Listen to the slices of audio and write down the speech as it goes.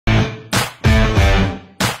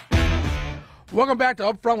Welcome back to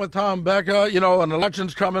Upfront with Tom Becka. You know, an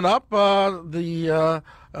election's coming up. The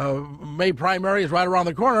May primary is right around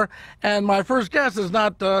the corner. And my first guess is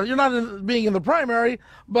not, you're not being in the primary,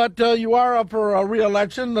 but you are up for a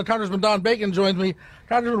re-election. Congressman Tom Becka joins me.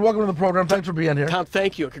 Congressman, welcome to the program. Thanks for being here. Tom,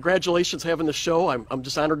 thank you. Congratulations having the show. I'm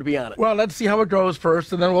just honored to be on it. Well, let's see how it goes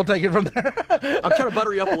first, and then we'll take it from there. I'm trying to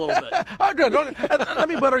butter you up a little bit. Oh, good. Let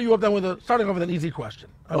me butter you up then starting off with an easy question.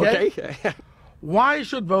 Okay. Why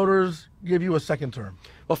should voters give you a second term?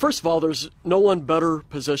 Well, first of all, there's no one better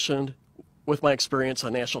positioned with my experience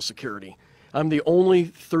on national security. I'm the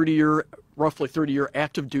only roughly 30-year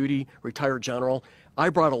active duty retired general. I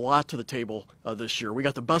brought a lot to the table this year. We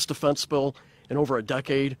got the best defense bill in over a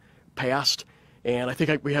decade passed, and I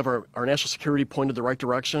think we have our national security pointed the right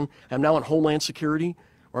direction. I'm now on Homeland Security,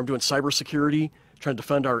 where I'm doing cybersecurity, trying to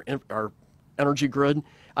defend our energy grid.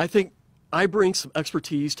 I think I bring some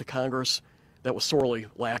expertise to Congress that was sorely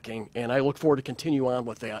lacking, and I look forward to continue on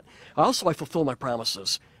with that. I fulfill my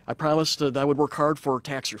promises. I promised that I would work hard for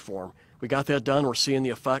tax reform. We got that done. We're seeing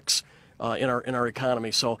the effects in our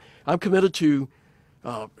economy. So I'm committed to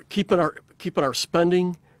keeping our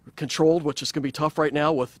spending controlled, which is going to be tough right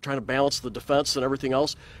now with trying to balance the defense and everything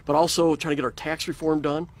else, but also trying to get our tax reform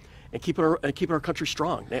done and keeping our country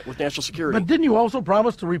strong with national security. But didn't you also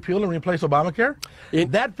promise to repeal and replace Obamacare?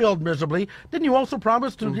 That failed miserably. Didn't you also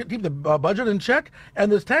promise to keep the budget in check? And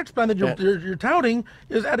this tax plan that you're touting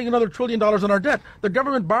is adding another $1 trillion on our debt. The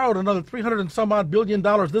government borrowed another $300 and some odd billion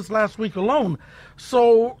this last week alone.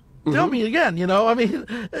 So tell me again. Well,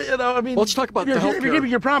 let's talk about the health care. If you're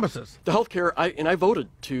giving your promises, the health care, I voted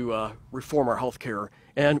to reform our health care,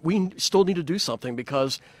 and we still need to do something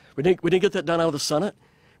because we didn't get that done out of the Senate.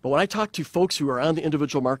 But when I talk to folks who are on the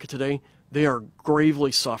individual market today, they are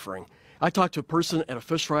gravely suffering. I talked to a person at a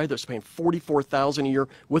fish fry that's paying $44,000 a year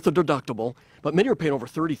with a deductible, but many are paying over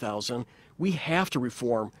 $30,000. We have to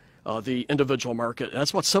reform the individual market, and that's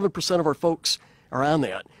about 7% of our folks are on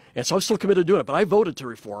that. And so I'm still committed to doing it, but I voted to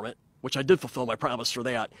reform it, which I did fulfill my promise for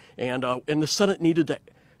that. And the Senate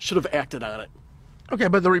should have acted on it. Okay,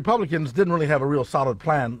 but the Republicans didn't really have a real solid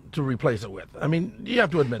plan to replace it with. I mean, you have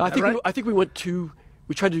to admit that, right? I think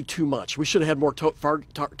we tried to do too much. We should have had more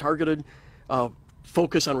targeted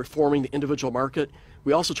focus on reforming the individual market.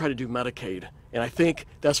 We also tried to do Medicaid, and I think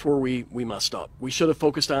that's where we messed up. We should have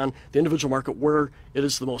focused on the individual market where it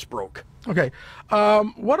is the most broke. Okay.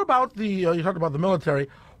 What about you talked about the military.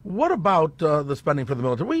 What about the spending for the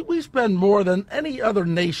military? We spend more than any other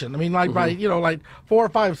nation. I mean, by 4,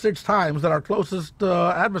 5, 6 times than our closest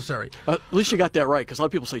adversary. At least you got that right, because a lot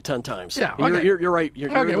of people say 10 times. Yeah, okay. You're right. You're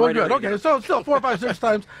okay, well, right. Good. Okay, so still 4, 5, 6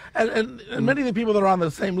 times, and many of the people that are on the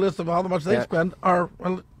same list of how much they spend are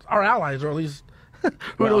our allies, or at least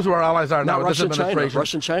who knows who our allies are now. Russia and China.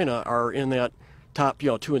 Russia and China are in that top,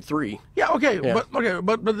 2 and 3. Yeah. Okay. Yeah.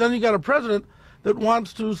 But then you got a president that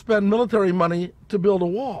wants to spend military money to build a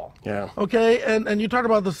wall. Yeah. Okay, and you talked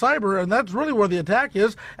about the cyber, and that's really where the attack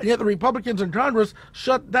is, and yet the Republicans in Congress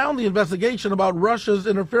shut down the investigation about Russia's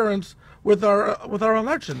interference with our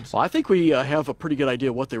elections. Well, I think we have a pretty good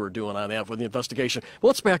idea what they were doing on that with the investigation. Well,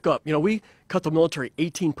 let's back up. We cut the military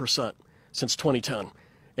 18% since 2010,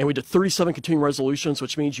 and we did 37 continuing resolutions,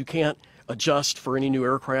 which means you can't adjust for any new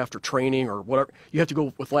aircraft or training or whatever. You have to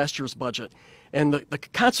go with last year's budget. And the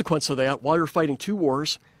consequence of that, while you're fighting 2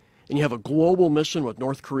 wars, and you have a global mission with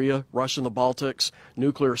North Korea, Russia, and the Baltics,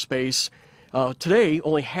 nuclear, space, today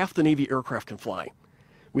only half the Navy aircraft can fly.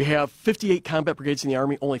 We have 58 combat brigades in the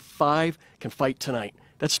Army, only 5 can fight tonight.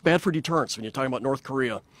 That's bad for deterrence when you're talking about North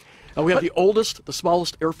Korea. We have the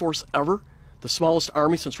smallest Air Force ever, the smallest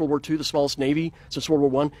Army since World War II, the smallest Navy since World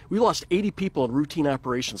War I. We lost 80 people in routine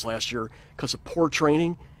operations last year because of poor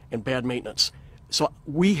training and bad maintenance. So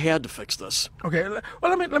we had to fix this. Okay. Well,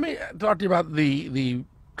 let me talk to you about the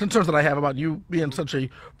concerns that I have about you being such a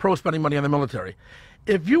pro-spending money on the military.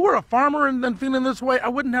 If you were a farmer and then feeling this way, I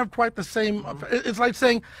wouldn't have quite the same. It's like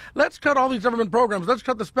saying, let's cut all these government programs. Let's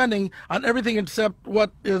cut the spending on everything except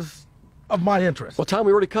what is of my interest. Well, Tom,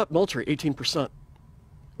 we already cut military 18%.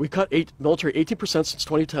 We cut military 18% since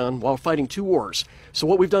 2010 while fighting 2 wars. So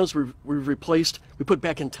what we've done is we put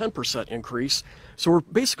back in 10% increase. So we're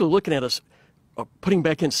basically looking at us putting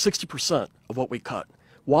back in 60% of what we cut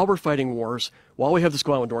while we're fighting wars, while we have this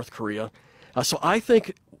going on with North Korea. So I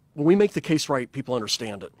think when we make the case right, people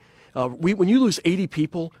understand it. When you lose 80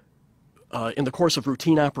 people in the course of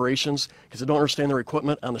routine operations because they don't understand their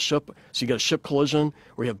equipment on the ship, so you get a ship collision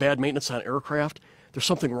or you have bad maintenance on aircraft, there's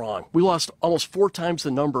something wrong. We lost almost 4 times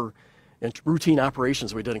the number in routine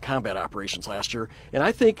operations we did in combat operations last year. And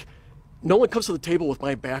I think no one comes to the table with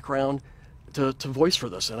my background to voice for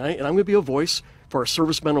this, and I'm going to be a voice for our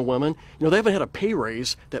servicemen and women. You know, they haven't had a pay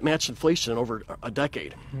raise that matched inflation in over a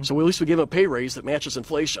decade. So at least we give them a pay raise that matches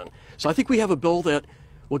inflation. So I think we have a bill that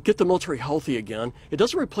will get the military healthy again. It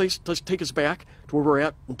doesn't take us back to where we're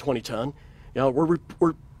at in 2010. You know, we're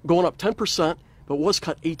going up 10%, but was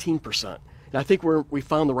cut 18%. And I think we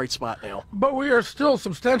found the right spot now. But we are still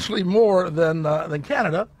substantially more than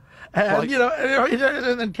Canada. And you know,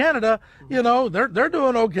 in Canada, you know, they're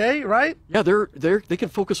doing okay, right? Yeah, they can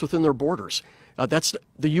focus within their borders. That's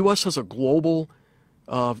the U.S. has a global,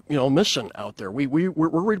 you know, mission out there. We're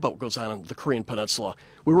worried about what goes on in the Korean Peninsula.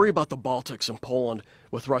 We're worried about the Baltics and Poland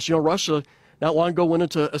with Russia. You know, Russia not long ago went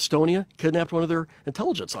into Estonia, kidnapped one of their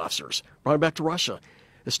intelligence officers, brought him back to Russia.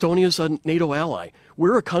 Estonia's a NATO ally.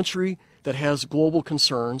 We're a country that has global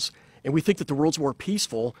concerns, and we think that the world's more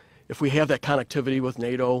peaceful if we have that connectivity with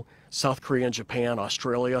NATO, South Korea, and Japan,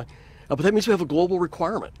 Australia. But that means we have a global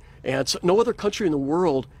requirement. And so no other country in the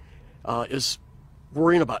world is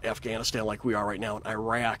worrying about Afghanistan like we are right now, in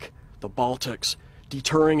Iraq, the Baltics,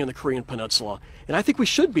 deterring in the Korean Peninsula. And I think we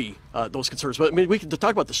should be those concerns. But I mean, we can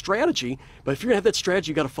talk about the strategy, but if you're going to have that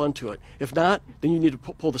strategy, you got to fund to it. If not, then you need to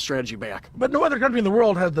pull the strategy back. But no other country in the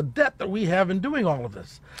world has the debt that we have in doing all of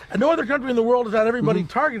this. And no other country in the world has had everybody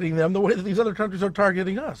targeting them the way that these other countries are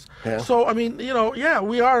targeting us. Yeah. So, I mean, you know, yeah,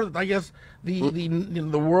 we are, I guess, the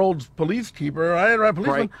world's police keeper, right? Policeman.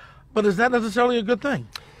 Right. But is that necessarily a good thing?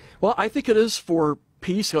 Well, I think it is for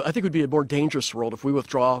peace. I think it would be a more dangerous world if we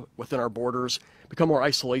withdraw within our borders, become more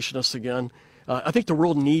isolationist again. I think the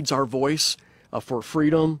world needs our voice for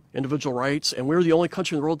freedom, individual rights, and we're the only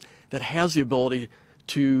country in the world that has the ability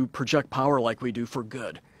to project power like we do for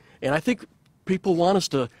good. And I think people want us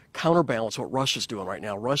to counterbalance what Russia's doing right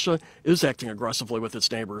now. Russia is acting aggressively with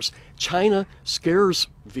its neighbors. China scares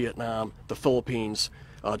Vietnam, the Philippines,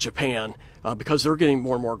 Japan, because they're getting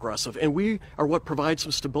more and more aggressive, and we are what provides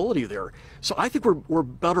some stability there. So I think we're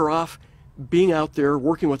better off being out there,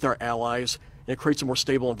 working with our allies, and it creates a more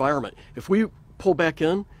stable environment. If we pull back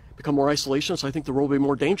in, become more isolationist, I think the world will be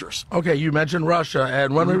more dangerous. Okay, you mentioned Russia,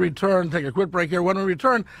 and when we return, take a quick break here. When we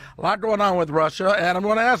return, a lot going on with Russia, and I'm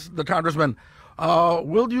going to ask the congressman,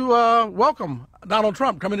 will you welcome Donald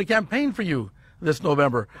Trump coming to campaign for you this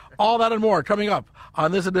November? All that and more coming up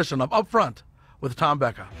on this edition of Upfront with Tom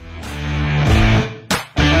Becka.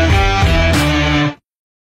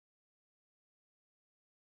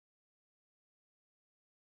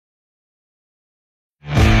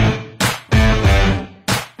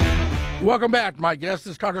 Welcome back. My guest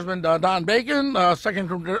is Congressman Don Bacon,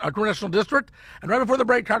 2nd Congressional District. And right before the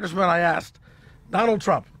break, Congressman, I asked Donald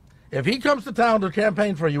Trump, if he comes to town to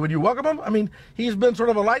campaign for you, would you welcome him? I mean, he's been sort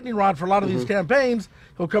of a lightning rod for a lot of these campaigns.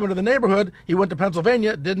 He'll come into the neighborhood. He went to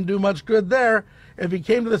Pennsylvania, didn't do much good there. If he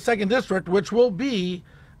came to the 2nd District, which will be,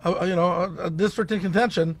 a district in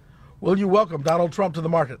contention, will you welcome Donald Trump to the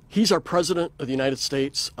market? He's our president of the United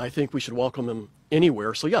States. I think we should welcome him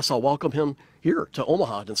anywhere. So yes, I'll welcome him here to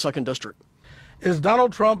Omaha in 2nd District. Is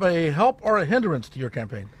Donald Trump a help or a hindrance to your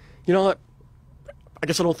campaign? You know what? I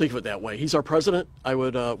guess I don't think of it that way. He's our president. I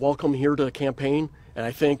would welcome him here to campaign, and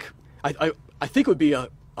I think it would be a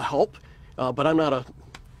help, but I'm a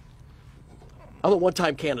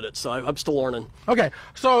one-time candidate, so I'm still learning. Okay,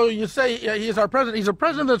 so you say he's our president. He's a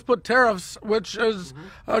president that's put tariffs, which is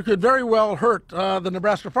could very well hurt the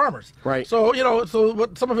Nebraska farmers. Right. So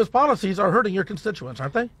what some of his policies are hurting your constituents,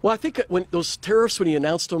 aren't they? Well, I think when those tariffs, when he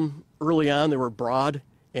announced them early on, they were broad,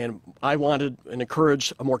 and I wanted and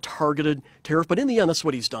encouraged a more targeted tariff. But in the end, that's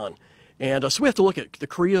what he's done. And so we have to look at the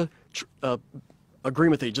Korea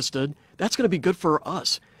agreement they just did. That's going to be good for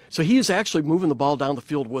us. So he is actually moving the ball down the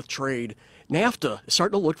field with trade. NAFTA is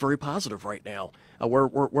starting to look very positive right now, where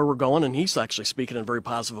we're going, and he's actually speaking and very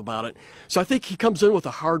positive about it. So I think he comes in with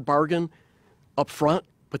a hard bargain up front,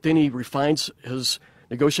 but then he refines his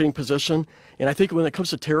negotiating position. And I think when it comes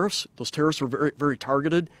to tariffs, those tariffs were very, very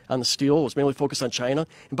targeted on the steel. It was mainly focused on China.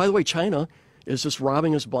 And by the way, China is just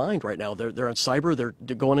robbing us blind right now. They're on cyber.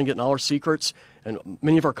 They're going and getting all our secrets and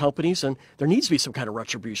many of our companies, and there needs to be some kind of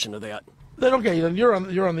retribution to that. Then okay, then you're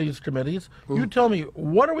on these committees. You tell me,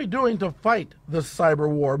 what are we doing to fight this cyber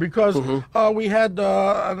war? Because we had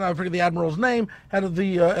I forget the admiral's name, head of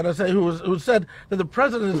the NSA, who said that the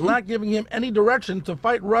president is not giving him any direction to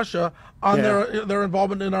fight Russia on their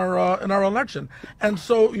involvement in our election. And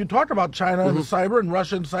so you talk about China and cyber and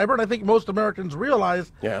Russia and cyber, and I think most Americans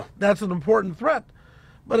realize that's an important threat.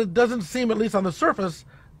 But it doesn't seem, at least on the surface,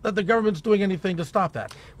 that the government's doing anything to stop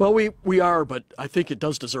that. Well, we are, but I think it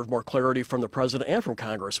does deserve more clarity from the president and from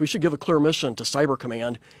Congress. We should give a clear mission to Cyber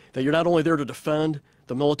Command that you're not only there to defend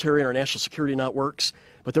the military and our national security networks,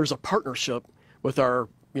 but there's a partnership with our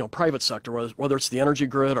private sector, whether it's the energy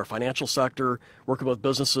grid or financial sector, working with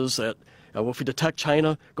businesses that if we detect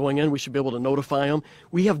China going in, we should be able to notify them.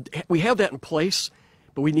 We have that in place,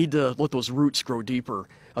 but we need to let those roots grow deeper.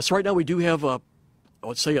 So right now we do have I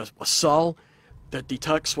would say a cell that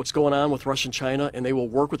detects what's going on with Russia and China, and they will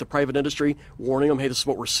work with the private industry, warning them, hey, this is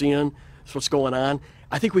what we're seeing, this is what's going on.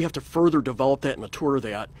 I think we have to further develop that and mature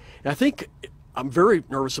that. And I think I'm very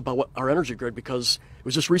nervous about our energy grid because it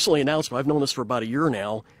was just recently announced, but I've known this for about a year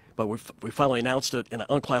now, but we finally announced it in an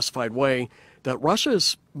unclassified way, that Russia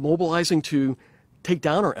is mobilizing to take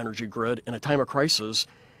down our energy grid in a time of crisis.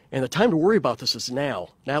 And the time to worry about this is now,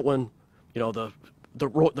 not when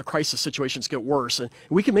the crisis situations get worse. And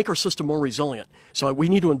we can make our system more resilient. So we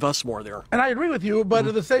need to invest more there. And I agree with you, but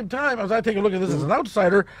at the same time, as I take a look at this as an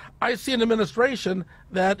outsider, I see an administration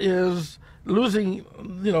that is losing,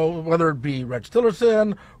 whether it be Rex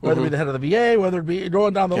Tillerson, whether it be the head of the VA, whether it be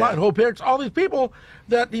going down the line, Hope Hicks, all these people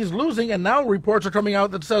that he's losing, and now reports are coming out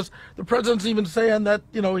that says the president's even saying that,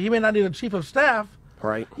 he may not need a chief of staff.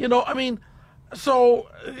 Right. So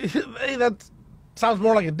A, that sounds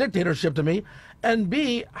more like a dictatorship to me, and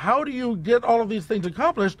B, how do you get all of these things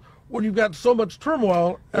accomplished when you've got so much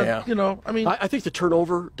turmoil? I think the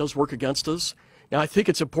turnover does work against us. Now, I think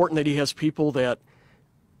it's important that he has people that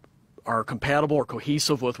are compatible or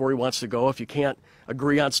cohesive with where he wants to go. If you can't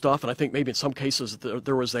agree on stuff, and I think maybe in some cases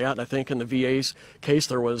there was that, and I think in the VA's case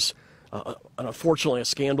there was unfortunately a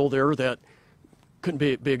scandal there that couldn't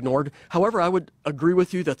be ignored. However, I would agree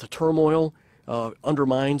with you that the turmoil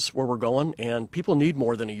undermines where we're going, and people need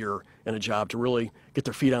more than a year in a job to really get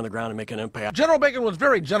their feet on the ground and make an impact. General Bacon was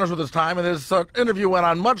very generous with his time, and his interview went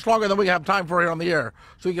on much longer than we have time for here on the air.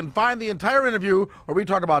 So you can find the entire interview where we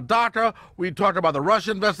talked about DACA, we talked about the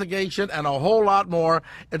Russia investigation, and a whole lot more.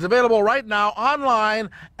 It's available right now online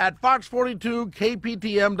at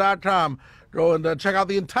fox42kptm.com. Go and check out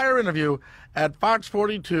the entire interview at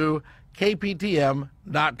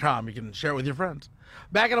fox42kptm.com. You can share it with your friends.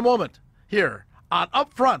 Back in a moment here on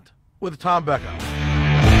Up Front with Tom Becka.